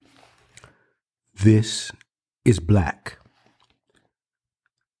This is black.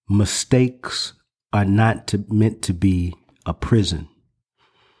 Mistakes are not meant to be a prison.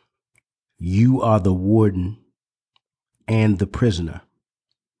 You are the warden and the prisoner.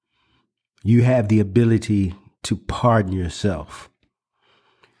 You have the ability to pardon yourself.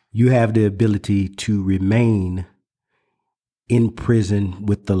 You have the ability to remain in prison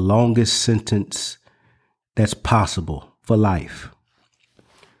with the longest sentence that's possible for life.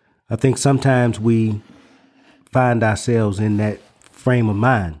 I think sometimes we find ourselves in that frame of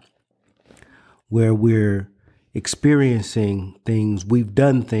mind where we're experiencing things, we've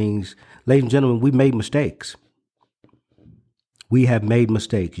done things. Ladies and gentlemen, we made mistakes. We have made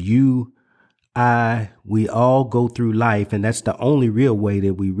mistakes. You, I, we all go through life, and that's the only real way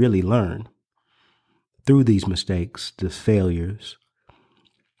that we really learn, through these mistakes, the failures.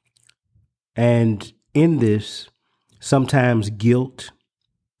 And in this, sometimes guilt,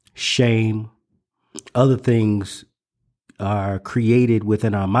 shame, other things are created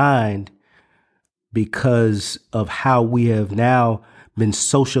within our mind because of how we have now been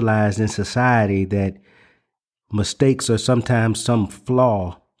socialized in society, that mistakes are sometimes some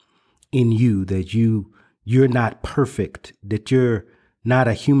flaw in you, that you're not perfect, that you're not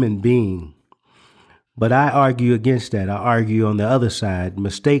a human being. But I argue against that. I argue on the other side.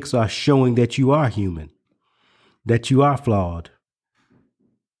 Mistakes are showing that you are human, that you are flawed.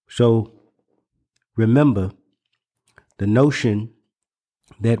 So remember the notion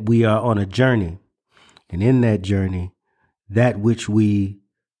that we are on a journey, and in that journey, that which we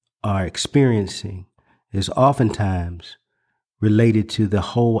are experiencing is oftentimes related to the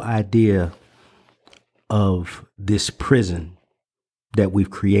whole idea of this prison that we've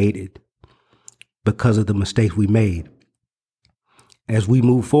created because of the mistakes we made. As we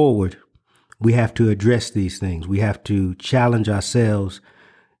move forward, we have to address these things. We have to challenge ourselves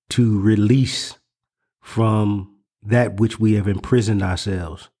to release from that which we have imprisoned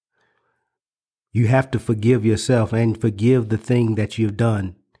ourselves. You have to forgive yourself and forgive the thing that you've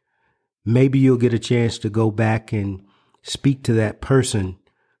done. Maybe you'll get a chance to go back and speak to that person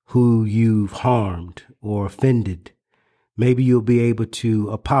who you've harmed or offended. Maybe you'll be able to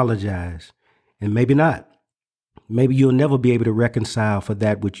apologize, and maybe not. Maybe you'll never be able to reconcile for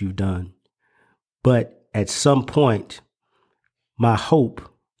that which you've done. But at some point, my hope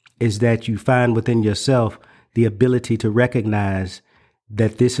is that you find within yourself the ability to recognize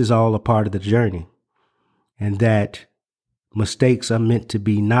that this is all a part of the journey, and that mistakes are meant to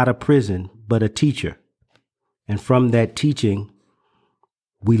be not a prison, but a teacher. And from that teaching,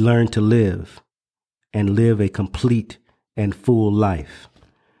 we learn to live, and live a complete and full life.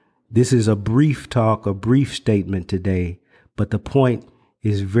 This is a brief talk, a brief statement today, but the point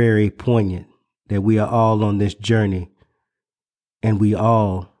is very poignant, that we are all on this journey, and we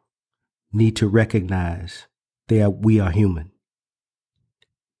all need to recognize that we are human.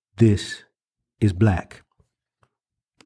 This is black.